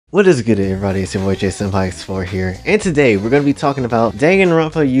What is good, everybody? It's your boy JSenpai4 here, and today we're going to be talking about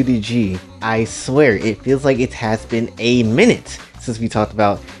Danganronpa UDG. I swear, it feels like it has been a minute since we talked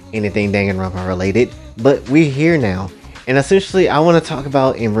about anything Danganronpa related, but we're here now. And essentially, I want to talk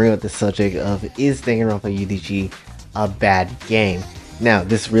about and bring up the subject of, is Danganronpa UDG a bad game? Now,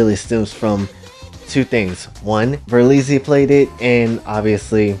 this really stems from two things. One, Verlizzi played it, and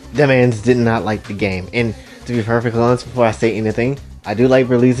obviously, Demands did not like the game. And to be perfectly honest, before I say anything, I do like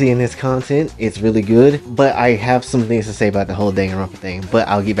Verlizzi and his content, it's really good, but I have some things to say about the whole Danganronpa thing, but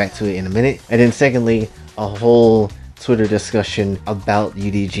I'll get back to it in a minute. And then secondly, a whole Twitter discussion about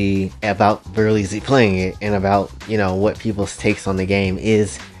UDG, about Verlizzi playing it, and about, you know, what people's takes on the game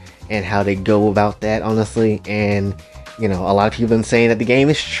is, and how they go about that, honestly. And, you know, a lot of people have been saying that the game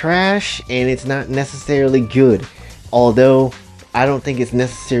is trash, and it's not necessarily good. Although, I don't think it's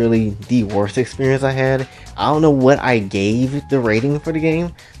necessarily the worst experience I had. I don't know what I gave the rating for the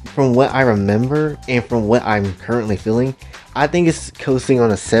game. From what I remember and from what I'm currently feeling, I think it's coasting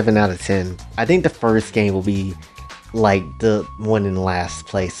on a 7 out of 10. I think the first game will be like the one in last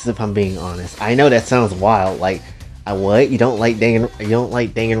place, if I'm being honest. I know that sounds wild, like, what? You don't like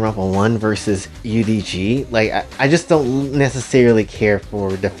Danganronpa 1 versus UDG? Like, I just don't necessarily care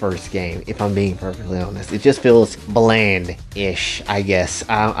for the first game, if I'm being perfectly honest. It just feels bland-ish, I guess.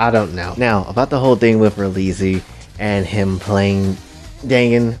 I don't know. Now, about the whole thing with Verlizzi and him playing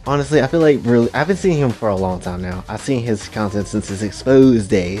Dangan, honestly, I feel like I've been seeing him for a long time now. I've seen his content since his Exposed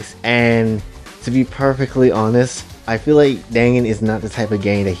days, and to be perfectly honest, I feel like Dangan is not the type of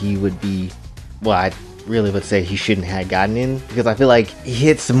game that he would be, well, I really would say he shouldn't have gotten in, because I feel like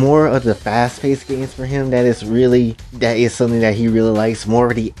it's more of the fast-paced games for him that is something that he really likes, more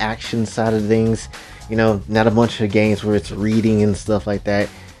of the action side of things, you know, not a bunch of games where it's reading and stuff like that.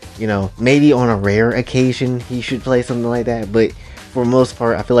 You know, maybe on a rare occasion he should play something like that, but for most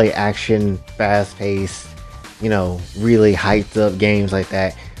part I feel like action, fast-paced, you know, really hyped up games like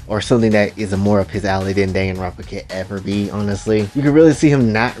that, or something that is more up his alley than Danganronpa could ever be, honestly. You can really see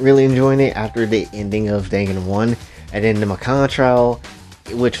him not really enjoying it after the ending of Dangan 1, and then the Makan trial,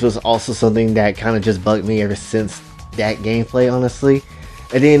 which was also something that kind of just bugged me ever since that gameplay, honestly.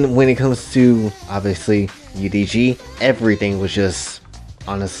 And then when it comes to, obviously, UDG, everything was just,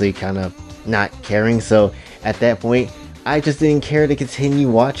 honestly, kind of not caring. So at that point, I just didn't care to continue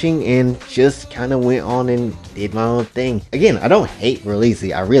watching and just kind of went on and did my own thing. Again, I don't hate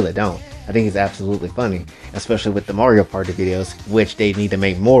Verlizzi, I really don't. I think it's absolutely funny, especially with the Mario Party videos, which they need to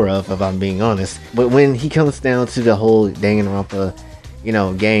make more of, if I'm being honest. But when he comes down to the whole Danganronpa, you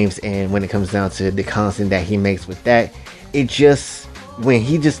know, games, and when it comes down to the content that he makes with that, it just, when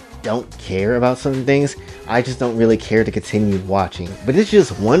he just don't care about some things, I just don't really care to continue watching. But it's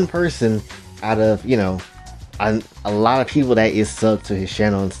just one person out of, you know, a lot of people that is sub to his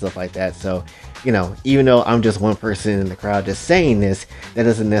channel and stuff like that. So, you know, even though I'm just one person in the crowd just saying this, that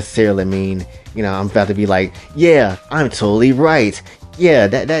doesn't necessarily mean, you know, I'm about to be like, yeah, I'm totally right. Yeah,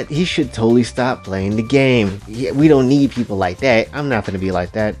 that he should totally stop playing the game. Yeah, we don't need people like that. I'm not going to be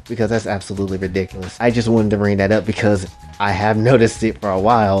like that, because that's absolutely ridiculous. I just wanted to bring that up because I have noticed it for a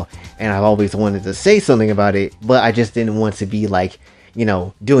while, and I've always wanted to say something about it, but I just didn't want to be like, you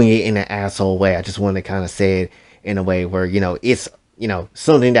know, doing it in an asshole way. I just wanted to kind of say it in a way where, you know, it's, you know,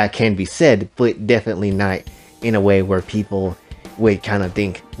 something that can be said, but definitely not in a way where people would kind of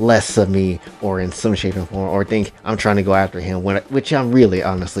think less of me, or in some shape or form, or think I'm trying to go after him, which I'm really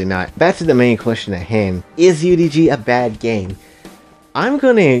honestly not. Back to the main question at hand, is UDG a bad game? I'm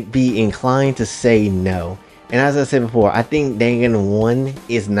gonna be inclined to say no. And as I said before, I think Dangan 1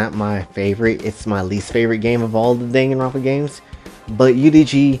 is not my favorite. It's my least favorite game of all the Danganronpa games. But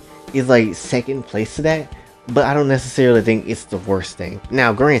UDG is like second place to that, but I don't necessarily think it's the worst thing.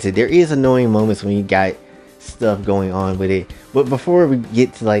 Now, granted, there is annoying moments when you got stuff going on with it, but before we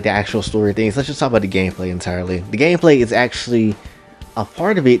get to like the actual story things, let's just talk about the gameplay entirely. The gameplay is actually a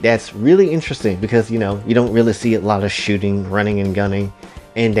part of it that's really interesting, because, you know, you don't really see a lot of shooting, running, and gunning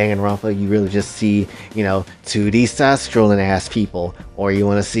in Danganronpa. You really just see, you know, 2D side-scrolling ass people, or you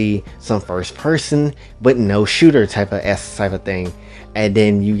want to see some first person but no shooter type of thing. And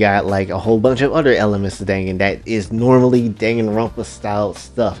then you got like a whole bunch of other elements to Dangan that is normally Danganronpa style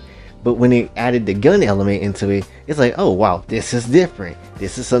stuff, but when it added the gun element into it, it's like, oh wow, this is different.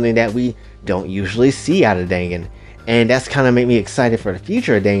 This is something that we don't usually see out of Dangan, and that's kind of made me excited for the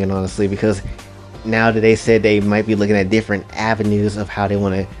future of Dangan, honestly, because now that they said they might be looking at different avenues of how they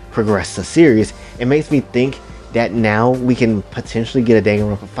want to progress the series, it makes me think that now we can potentially get a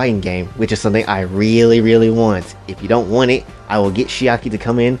Danganronpa fighting game, which is something I really want. If you don't want it, I will get Shiaki to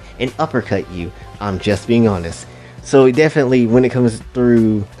come in and uppercut you. I'm just being honest. So definitely when it comes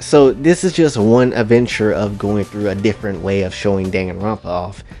through, so this is just one adventure of going through a different way of showing Danganronpa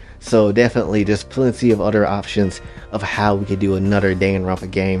off. So definitely there's plenty of other options of how we could do another Danganronpa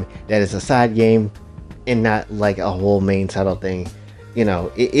game that is a side game and not like a whole main title thing. You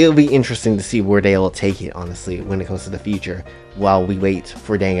know, it'll be interesting to see where they'll take it, honestly, when it comes to the future, while we wait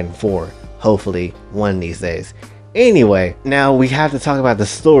for Dangan 4, hopefully one of these days. Anyway, now we have to talk about the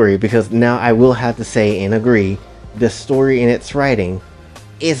story, because now I will have to say and agree, the story and its writing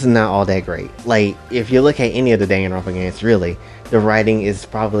is not all that great. Like, if you look at any of the Danganronpa games, really, the writing is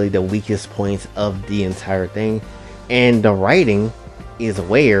probably the weakest point of the entire thing, and the writing is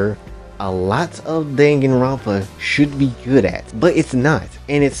where a lot of Danganronpa should be good at, but it's not,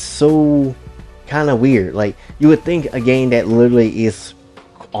 and it's so kind of weird. Like, you would think a game that literally is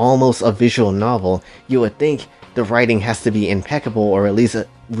almost a visual novel, you would think the writing has to be impeccable or at least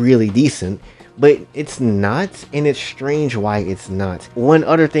really decent, but it's not, and it's strange why it's not. One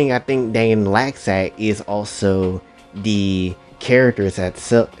other thing I think Dangan lacks at is also the characters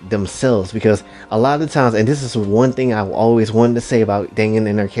themselves, because a lot of the times, and this is one thing I've always wanted to say about Dangan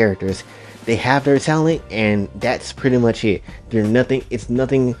and their characters, they have their talent and that's pretty much it. It's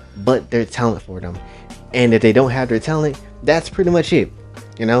nothing but their talent for them, and if they don't have their talent, that's pretty much it.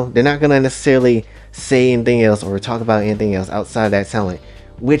 You know, they're not gonna necessarily say anything else or talk about anything else outside of that talent,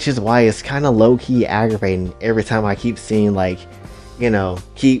 which is why it's kind of low-key aggravating every time I keep seeing, like, you know,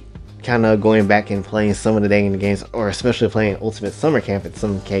 keep kind of going back and playing some of the Dangan games, or especially playing Ultimate Summer Camp in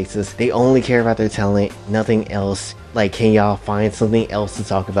some cases. They only care about their talent, nothing else. Like, can y'all find something else to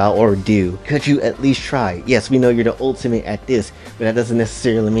talk about or do? Could you at least try? Yes, we know you're the ultimate at this, but that doesn't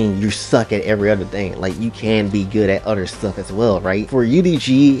necessarily mean you suck at every other thing. Like, you can be good at other stuff as well, right? For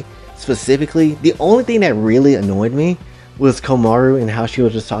UDG specifically, the only thing that really annoyed me was Komaru and how she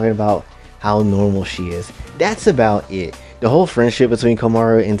was just talking about how normal she is. That's about it. The whole friendship between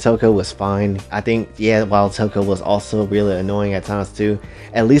Komaru and Toko was fine. I think, yeah, while Toko was also really annoying at times too,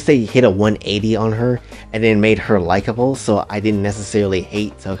 at least they hit a 180 on her and then made her likable, so I didn't necessarily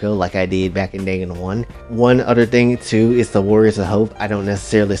hate Toko like I did back in Dangan 1. One other thing too is the Warriors of Hope. I don't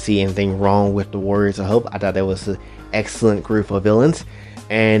necessarily see anything wrong with the Warriors of Hope. I thought that was an excellent group of villains,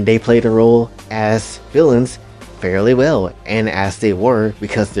 and they played a role as villains fairly well, and as they were,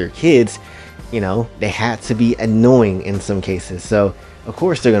 because they're kids, you know, they had to be annoying in some cases. So of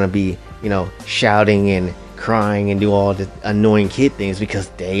course they're gonna be, you know, shouting and crying and do all the annoying kid things because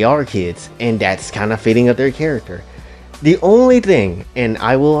they are kids, and that's kind of fitting of their character. The only thing, and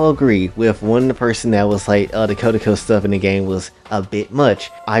I will agree with one person that was like, the Kotoko stuff in the game was a bit much.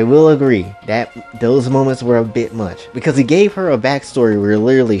 I will agree that those moments were a bit much, because it gave her a backstory where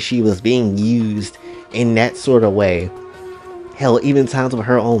literally she was being used in that sort of way. Hell, even times with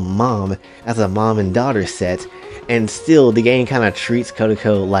her own mom as a mom and daughter set, and still the game kind of treats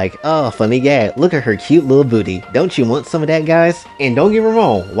Kotoko like, oh, funny gag, look at her cute little booty. Don't you want some of that, guys? And don't get me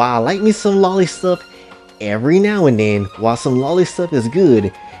wrong, while I like me some lolly stuff every now and then, while some lolly stuff is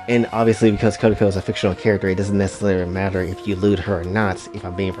good, and obviously because Kotoko is a fictional character, it doesn't necessarily matter if you loot her or not, if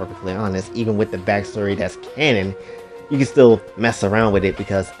I'm being perfectly honest. Even with the backstory that's canon, you can still mess around with it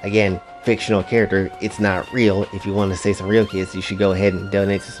because, again, fictional character, it's not real. If you want to say some real kids, you should go ahead and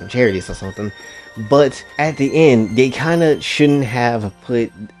donate to some charities or something. But at the end, they kind of shouldn't have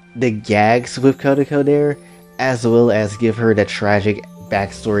put the gags with Kotoko there, as well as give her the tragic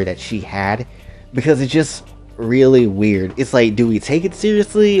backstory that she had, because it's just really weird. It's like, do we take it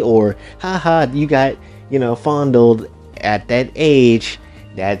seriously, or haha, you got, you know, fondled at that age?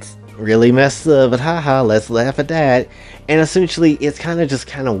 That's really messed up, but haha, let's laugh at that. And essentially it's kind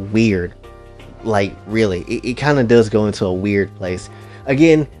of weird. Like, really, it kind of does go into a weird place.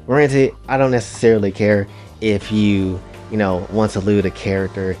 Again, granted, I don't necessarily care if you know, want to loot a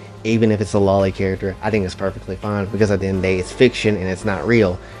character, even if it's a lolly character. I think it's perfectly fine, because at the end of the day, it's fiction and it's not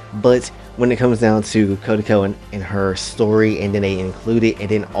real. But when it comes down to Kotoko and her story, and then they include it, and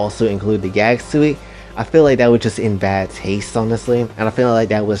then also include the gags to it, I feel like that was just in bad taste, honestly. And I feel like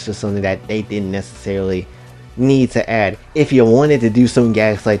that was just something that they didn't necessarily need to add. If you wanted to do some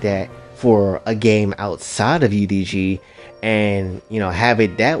gags like that for a game outside of UDG, and, you know, have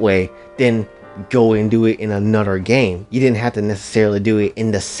it that way, then go and do it in another game. You didn't have to necessarily do it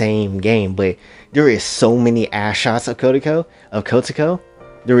in the same game. But there is so many ass shots of Kotoko.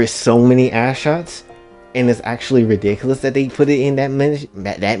 There is so many ass shots, and it's actually ridiculous that they put it in that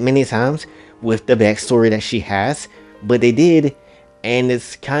many times with the backstory that she has, but they did, and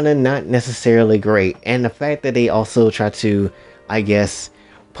it's kind of not necessarily great. And the fact that they also try to, I guess,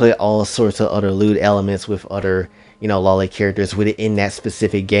 put all sorts of other loot elements with other, lolly characters within that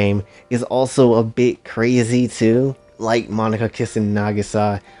specific game is also a bit crazy too. Like Monika kissing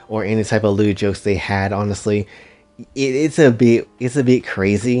Nagisa or any type of lewd jokes they had, honestly. It's a bit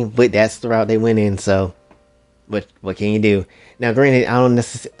crazy, but that's the route they went in, so what can you do? Now granted, I don't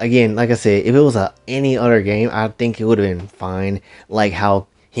necessarily, again, like I said, if it was any other game, I think it would have been fine. Like how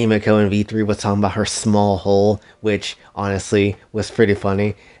Himiko in V3 was talking about her small hole, which honestly was pretty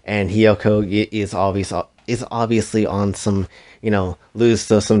funny. And Hiyoko is obviously on some, lewd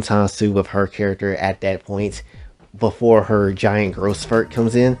stuff sometimes too with her character at that point before her giant growth spurt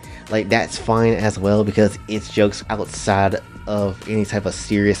comes in. Like that's fine as well because it's jokes outside of any type of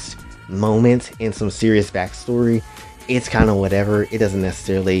serious moment and some serious backstory. It's kind of whatever. It doesn't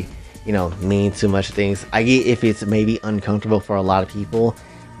necessarily, mean too much things. I get if it's maybe uncomfortable for a lot of people,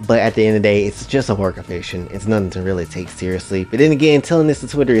 but at the end of the day, it's just a work of fiction. It's nothing to really take seriously. But then again, telling this to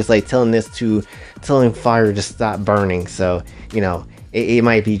Twitter is like telling fire to stop burning. So, it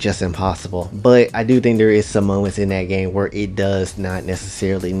might be just impossible. But I do think there is some moments in that game where it does not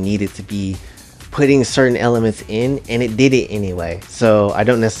necessarily need it to be putting certain elements in, and it did it anyway. So I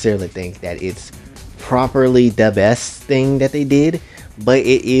don't necessarily think that it's properly the best thing that they did, but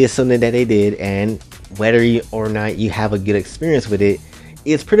it is something that they did, and whether or not you have a good experience with it,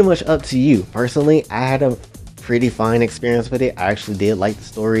 it's pretty much up to you. Personally, I had a pretty fine experience with it. I actually did like the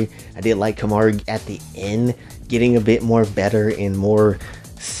story. I did like Kamaru at the end getting a bit more better and more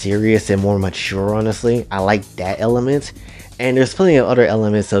serious and more mature. Honestly, I like that element. And there's plenty of other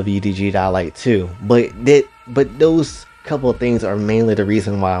elements of UDG that I like too, but those couple of things are mainly the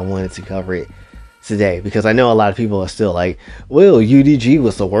reason why I wanted to cover it today, because I know a lot of people are still like, well, UDG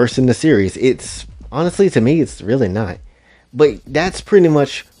was the worst in the series. It's honestly, to me, it's really not. But that's pretty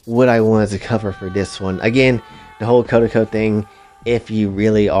much what I wanted to cover for this one. Again, the whole Kodako thing, if you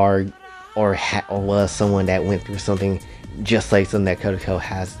really are or was someone that went through something just like something that Kodako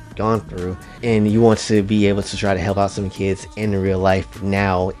has gone through, and you want to be able to try to help out some kids in real life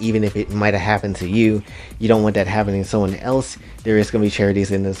now, even if it might have happened to you, you don't want that happening to someone else, there is going to be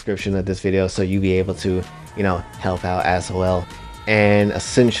charities in the description of this video, so you'll be able to, help out as well. And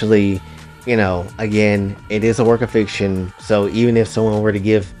essentially, again, it is a work of fiction, so even if someone were to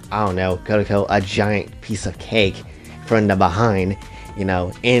give, I don't know, Kodako a giant piece of cake from the behind,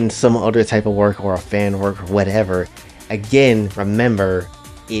 in some other type of work or a fan work or whatever, again, remember,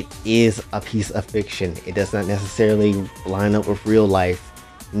 it is a piece of fiction. It does not necessarily line up with real life,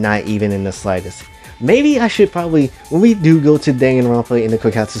 not even in the slightest. Maybe I should probably, when we do go to Danganronpa in the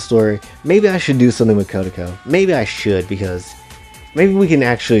Kokatsu store, maybe I should do something with Kodako. Maybe I should, because maybe we can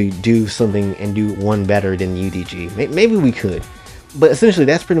actually do something and do one better than UDG. Maybe we could. But essentially,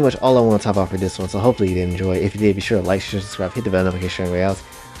 that's pretty much all I want to talk about for this one. So hopefully you did enjoy. If you did, be sure to like, share, subscribe, hit the bell notification everywhere else.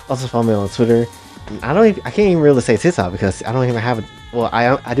 Also follow me on Twitter. I can't even really say TikTok because I don't even have a, well,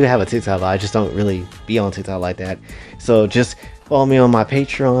 I do have a TikTok, but I just don't really be on TikTok like that. So just follow me on my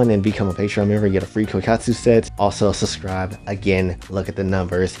Patreon and become a Patreon member and get a free Kokatsu set. Also subscribe. Again, look at the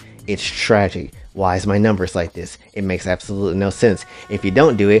numbers. It's tragic. Why is my numbers like this? It makes absolutely no sense. If you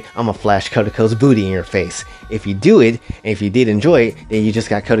don't do it, I'm gonna flash Kodako's booty in your face. If you do it, and if you did enjoy it, then you just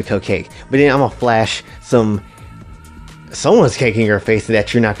got Kodako cake. But then I'm gonna flash someone's cake in your face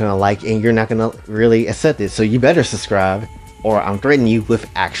that you're not gonna like, and you're not gonna really accept it. So you better subscribe, or I'm threatening you with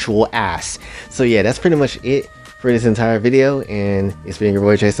actual ass. So yeah, that's pretty much it for this entire video, and it's been your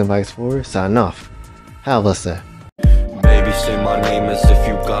boy JaysonFox4 signing off. Have a blessed day. Baby, say my name as if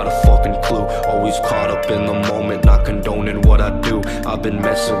you got a fucking clue. Always caught up in the moment, not condoning what I do. I've been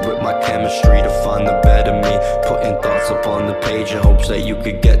messing with my chemistry to find the better me, putting thoughts up on the page in hopes that you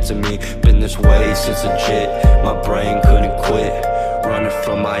could get to me. Been this way since legit, my brain couldn't quit. Running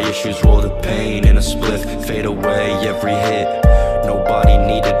from my issues, roll the pain in a spliff, fade away every hit. Nobody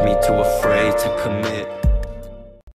needed me, too afraid to commit.